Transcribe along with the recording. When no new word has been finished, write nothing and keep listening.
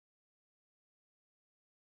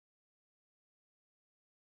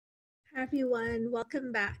Hi everyone,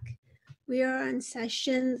 welcome back. We are on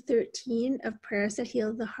session 13 of Prayers That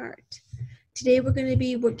Heal the Heart. Today we're going to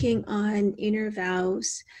be working on inner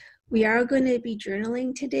vows. We are going to be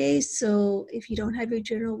journaling today, so if you don't have your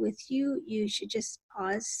journal with you, you should just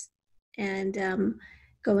pause and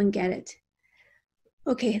go and get it.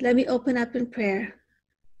 Okay, let me open up in prayer.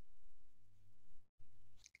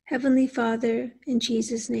 Heavenly Father, in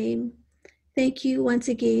Jesus' name, thank you once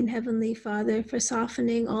again, Heavenly Father, for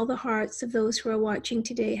softening all the hearts of those who are watching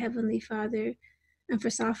today, Heavenly Father, and for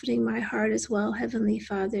softening my heart as well, Heavenly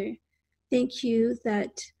Father. Thank you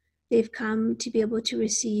that they've come to be able to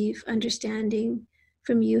receive understanding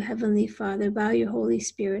from you, Heavenly Father, by your Holy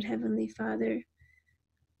Spirit, Heavenly Father.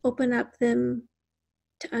 Open up them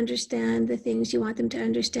to understand the things you want them to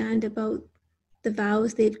understand about the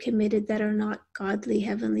vows they've committed that are not godly,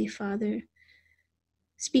 Heavenly Father.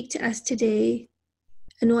 Speak to us today.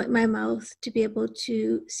 Anoint my mouth to be able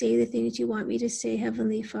to say the things you want me to say,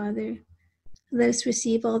 Heavenly Father. Let us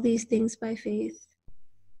receive all these things by faith.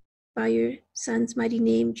 By your Son's mighty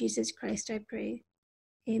name, Jesus Christ, I pray.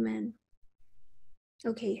 Amen.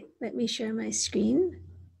 Okay, let me share my screen.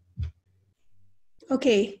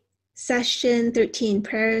 Okay, session 13,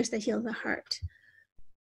 Prayers That Heal the Heart.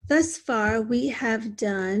 Thus far, we have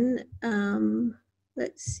done,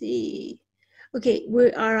 let's see. Okay,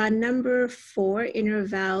 we are on number 4, inner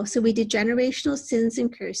vow. So we did generational sins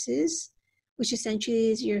and curses, which essentially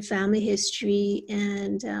is your family history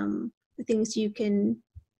and the things you can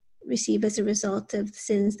receive as a result of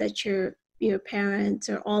sins that your parents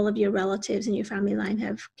or all of your relatives in your family line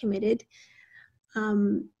have committed,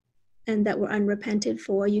 and that were unrepented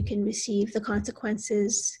for. You can receive the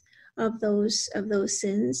consequences of those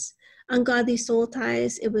sins. Ungodly soul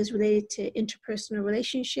ties, it was related to interpersonal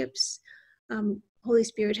relationships. Holy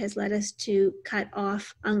Spirit has led us to cut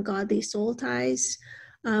off ungodly soul ties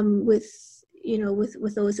with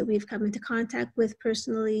those that we've come into contact with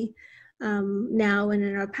personally, now and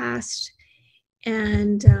in our past.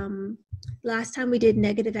 And last time we did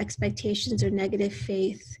negative expectations or negative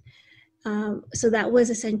faith. So that was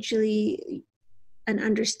essentially an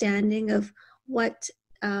understanding of what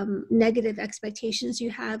negative expectations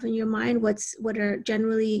you have in your mind, what are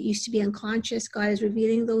generally used to be unconscious. God is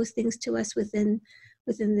revealing those things to us within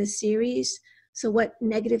this series. So what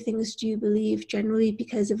negative things do you believe generally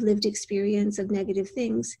because of lived experience of negative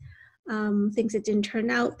things, things that didn't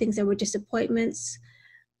turn out, things that were disappointments.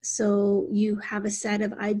 So you have a set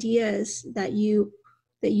of ideas that you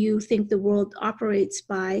think the world operates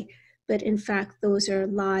by, but in fact those are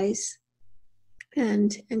lies.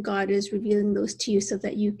 And God is revealing those to you so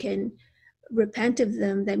that you can repent of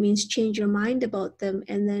them. That means change your mind about them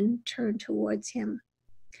and then turn towards Him.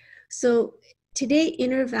 So today,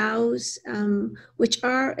 inner vows, which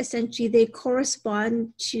are essentially, they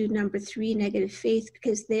correspond to number 3, negative faith,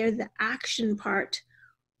 because they're the action part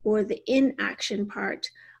or the inaction part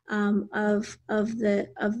of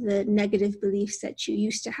the negative beliefs that you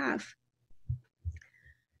used to have.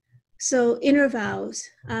 So inner vows,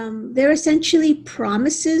 they're essentially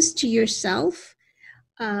promises to yourself,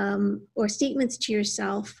 or statements to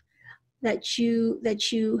yourself that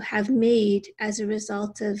you have made as a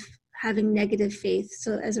result of having negative faith.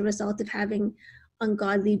 So as a result of having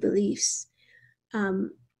ungodly beliefs. And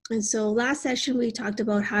so last session we talked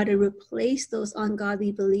about how to replace those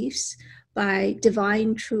ungodly beliefs by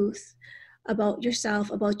divine truth about yourself,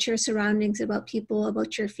 about your surroundings, about people,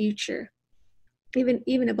 about your future,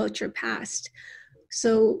 even about your past.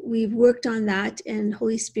 So we've worked on that, and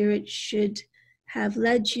Holy Spirit should have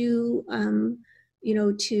led you,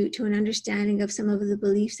 to an understanding of some of the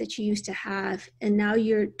beliefs that you used to have, and now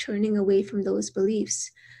you're turning away from those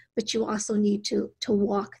beliefs. But you also need to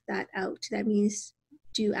walk that out. That means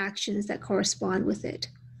do actions that correspond with it.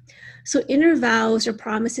 So inner vows or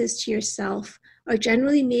promises to yourself are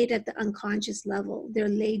generally made at the unconscious level. They're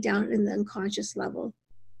laid down in the unconscious level.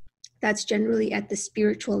 That's generally at the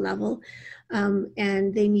spiritual level,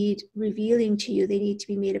 and they need revealing to you. They need to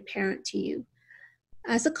be made apparent to you.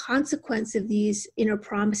 As a consequence of these inner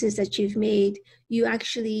promises that you've made, you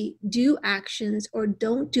actually do actions or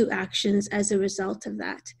don't do actions as a result of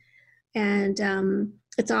that. And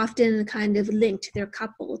it's often kind of linked. They're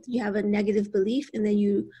coupled. You have a negative belief, and then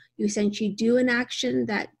you essentially do an action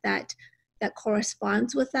that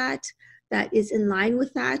corresponds with that is in line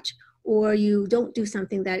with that, or you don't do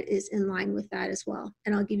something that is in line with that as well.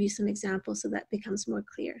 And I'll give you some examples so that becomes more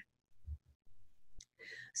clear.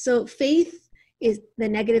 So faith is the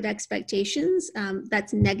negative expectations.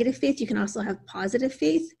 That's negative faith. You can also have positive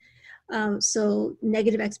faith. So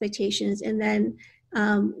negative expectations. And then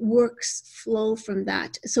works flow from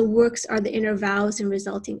that. So works are the inner vows and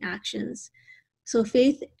resulting actions. So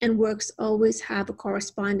faith and works always have a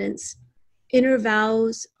correspondence. Inner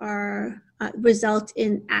vows are result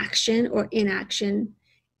in action or inaction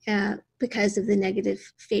because of the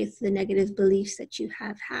negative faith, the negative beliefs that you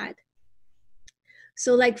have had.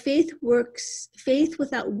 So like faith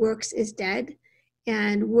without works is dead,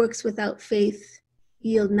 and works without faith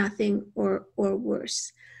yield nothing or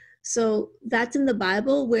worse. So that's in the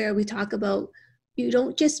Bible, where we talk about you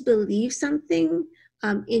don't just believe something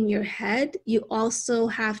in your head, you also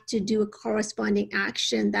have to do a corresponding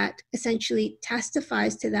action that essentially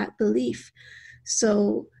testifies to that belief.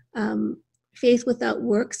 So faith without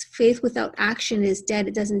works, faith without action is dead.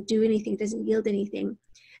 It doesn't do anything, it doesn't yield anything.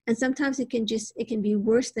 And sometimes it can be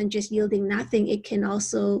worse than just yielding nothing. It can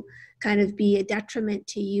also kind of be a detriment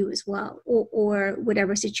to you as well, or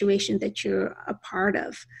whatever situation that you're a part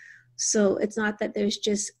of. So it's not that there's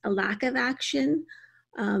just a lack of action.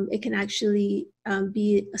 It can actually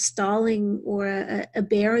be a stalling or a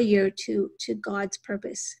barrier to God's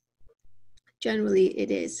purpose. Generally, it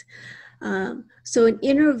is. So an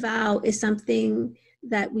inner vow is something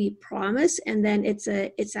that we promise, and then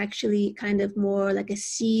it's actually kind of more like a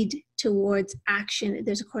seed towards action.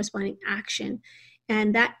 There's a corresponding action,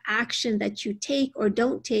 and that action that you take or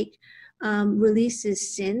don't take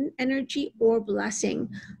releases sin energy or blessing.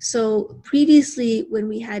 So previously, when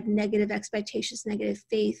we had negative expectations, negative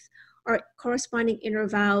faith, our corresponding inner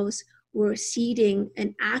vows were seeding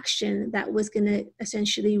an action that was going to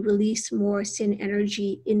essentially release more sin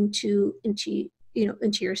energy into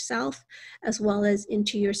yourself, as well as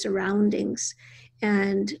into your surroundings.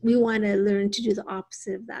 And we want to learn to do the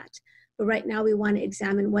opposite of that. But right now we want to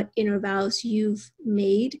examine what inner vows you've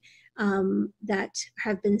made that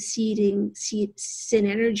have been seeding sin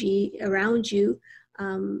energy around you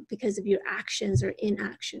because of your actions or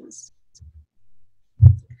inactions.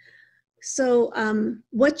 So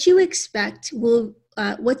what you expect will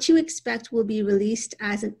be released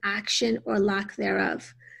as an action or lack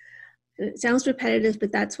thereof. It sounds repetitive,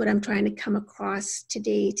 but that's what I'm trying to come across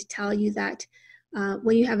today, to tell you that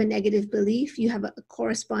when you have a negative belief, you have a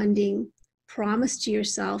corresponding promise to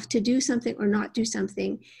yourself to do something or not do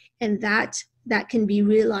something, and that can be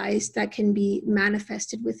realized, that can be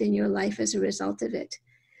manifested within your life as a result of it.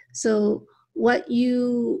 So what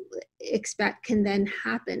you expect can then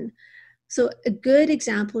happen. So a good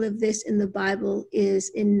example of this in the Bible is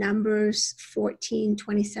in Numbers 14,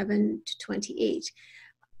 27 to 28.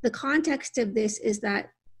 The context of this is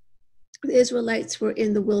that the Israelites were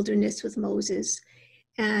in the wilderness with Moses,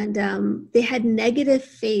 and they had negative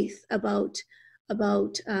faith about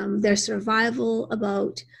their survival,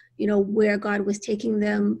 about where God was taking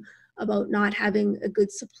them, about not having a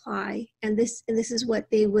good supply, and this is what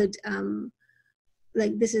they would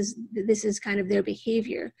this is kind of their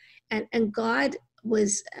behavior, and God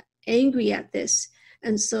was angry at this,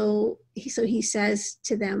 and so he says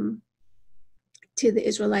to them, to the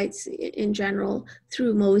Israelites in general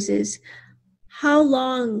through Moses, "How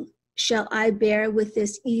long shall I bear with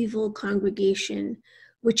this evil congregation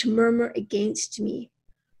which murmur against me?"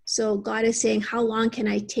 So God is saying, how long can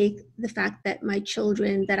I take the fact that my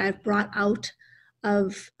children that I've brought out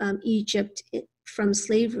of Egypt from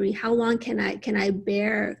slavery, how long can I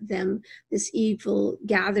bear them, this evil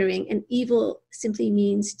gathering? And evil simply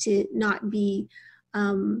means to not be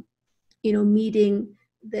meeting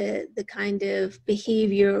the kind of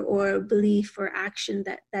behavior or belief or action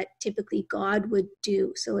that typically God would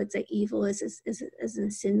do. So it's like evil as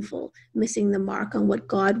in sinful, missing the mark on what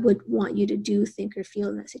God would want you to do, think, or feel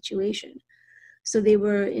in that situation. So they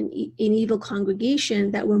were in an evil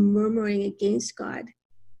congregation that were murmuring against God.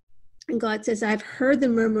 And God says, "I've heard the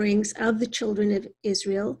murmurings of the children of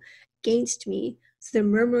Israel against me." So they're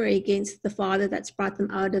murmuring against the Father that's brought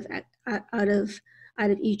them out of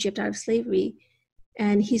Egypt, out of slavery.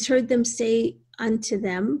 And he's heard them say unto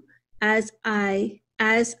them, as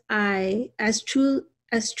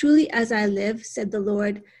truly as I live, said the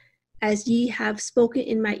Lord, as ye have spoken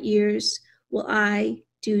in my ears, will I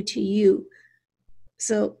do to you.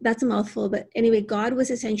 So that's a mouthful. But anyway, God was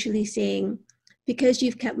essentially saying, because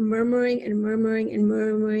you've kept murmuring and murmuring and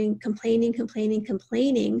murmuring, complaining,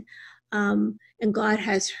 and God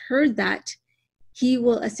has heard that, he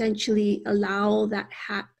will essentially allow that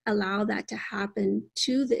to happen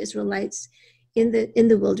to the Israelites in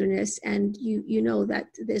the wilderness. And you know that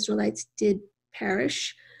the Israelites did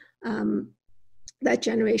perish. That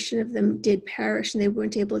generation of them did perish, and they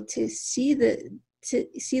weren't able to see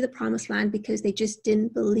the promised land because they just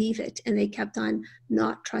didn't believe it, and they kept on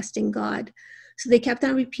not trusting God. So they kept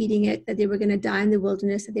on repeating it, that they were going to die in the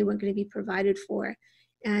wilderness, that they weren't going to be provided for.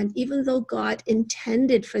 And even though God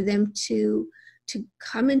intended for them to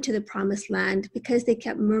come into the promised land, because they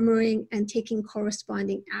kept murmuring and taking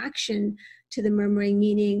corresponding action to the murmuring,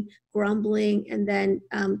 meaning grumbling and then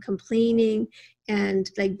complaining and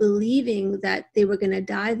like believing that they were going to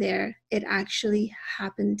die there, it actually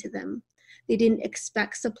happened to them. They didn't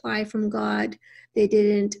expect supply from God. They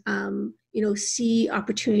didn't, see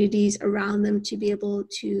opportunities around them to be able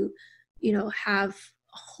to, have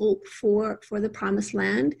hope for the promised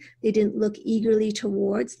land. They didn't look eagerly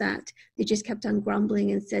towards that. They just kept on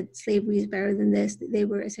grumbling and said slavery is better than this. They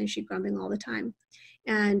were essentially grumbling all the time.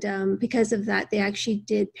 And because of that, they actually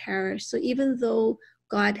did perish. So even though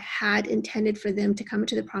God had intended for them to come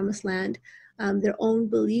into the promised land, their own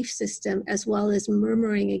belief system, as well as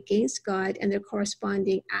murmuring against God and their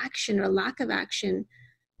corresponding action or lack of action,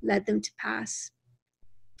 led them to pass.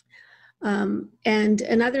 And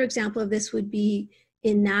another example of this would be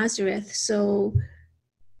in Nazareth. So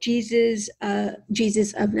Jesus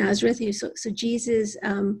of Nazareth. So Jesus,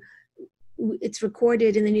 it's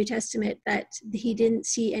recorded in the New Testament that he didn't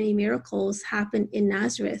see any miracles happen in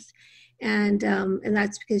Nazareth. And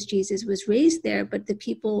that's because Jesus was raised there. But the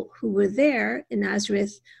people who were there in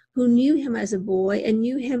Nazareth, who knew him as a boy and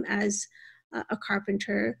knew him as a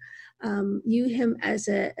carpenter, knew him as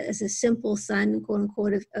a simple son, quote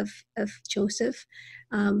unquote, of Joseph,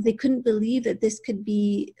 they couldn't believe that this could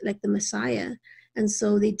be like the Messiah. And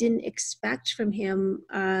so they didn't expect from him,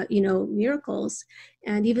 miracles.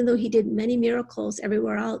 And even though he did many miracles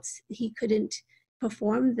everywhere else, he couldn't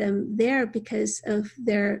perform them there because of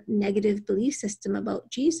their negative belief system about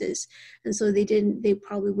Jesus. And so they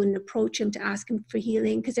probably wouldn't approach him to ask him for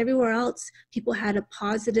healing, because everywhere else people had a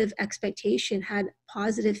positive expectation, had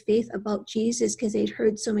positive faith about Jesus because they'd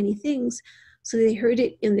heard so many things. So they heard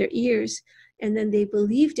it in their ears, and then they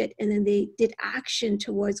believed it, and then they did action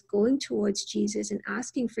towards going towards Jesus and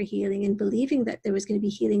asking for healing and believing that there was going to be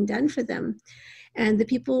healing done for them. And the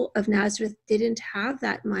people of Nazareth didn't have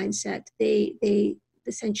that mindset. They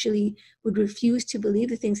essentially would refuse to believe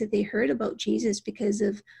the things that they heard about Jesus because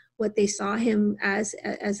of what they saw him as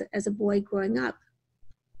a boy growing up.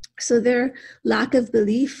 So their lack of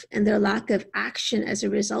belief and their lack of action as a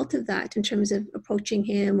result of that, in terms of approaching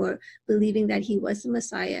him or believing that he was the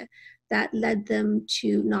Messiah, that led them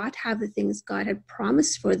to not have the things God had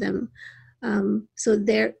promised for them. So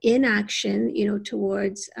their inaction,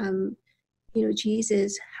 towards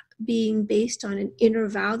Jesus, being based on an inner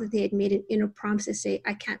vow that they had made, an inner promise to say,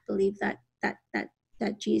 I can't believe that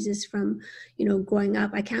Jesus from, growing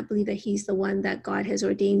up, I can't believe that he's the one that God has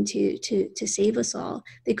ordained to save us all.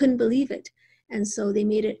 They couldn't believe it. And so they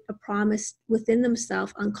made it a promise within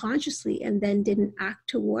themselves unconsciously, and then didn't act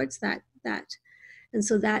towards that. And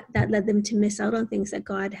so that led them to miss out on things that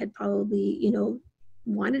God had probably,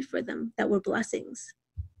 wanted for them, that were blessings.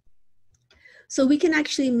 So we can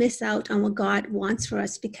actually miss out on what God wants for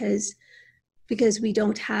us because we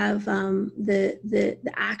don't have the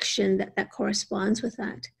action that corresponds with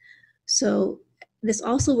that. So this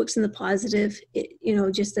also works in the positive,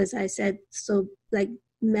 just as I said. So like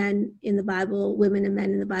men in the Bible, women and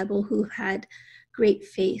men in the Bible who had great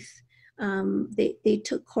faith, they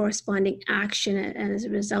took corresponding action, and as a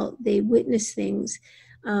result, they witnessed things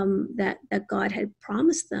that God had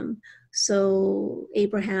promised them. So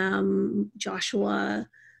Abraham, Joshua,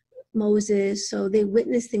 Moses, so they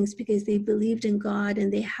witnessed things because they believed in God,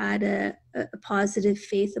 and they had a positive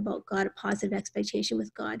faith about God, a positive expectation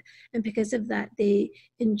with God. And because of that, they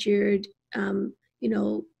endured,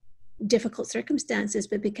 difficult circumstances,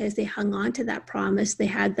 but because they hung on to that promise, they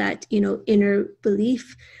had that, inner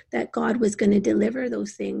belief that God was going to deliver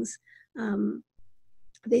those things.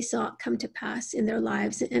 They saw it come to pass in their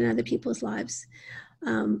lives and other people's lives.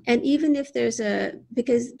 And even if there's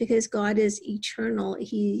because God is eternal,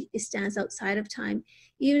 he stands outside of time.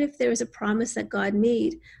 Even if there was a promise that God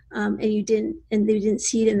made, and they didn't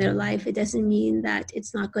see it in their life, it doesn't mean that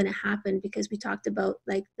it's not going to happen, because we talked about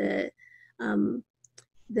like the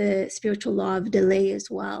spiritual law of delay as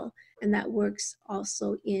well. And that works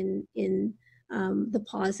also in the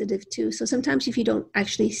positive too. So sometimes if you don't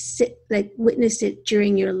actually witness it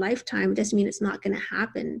during your lifetime, it doesn't mean it's not going to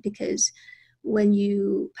happen, because when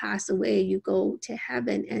you pass away, you go to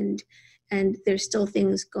heaven, and there's still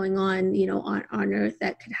things going on, on earth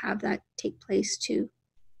that could have that take place too.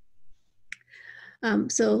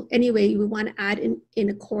 So anyway, we want to add in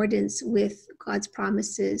accordance with God's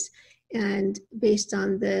promises, and based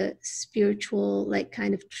on the spiritual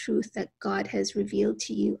kind of truth that God has revealed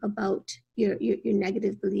to you about your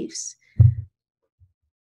negative beliefs.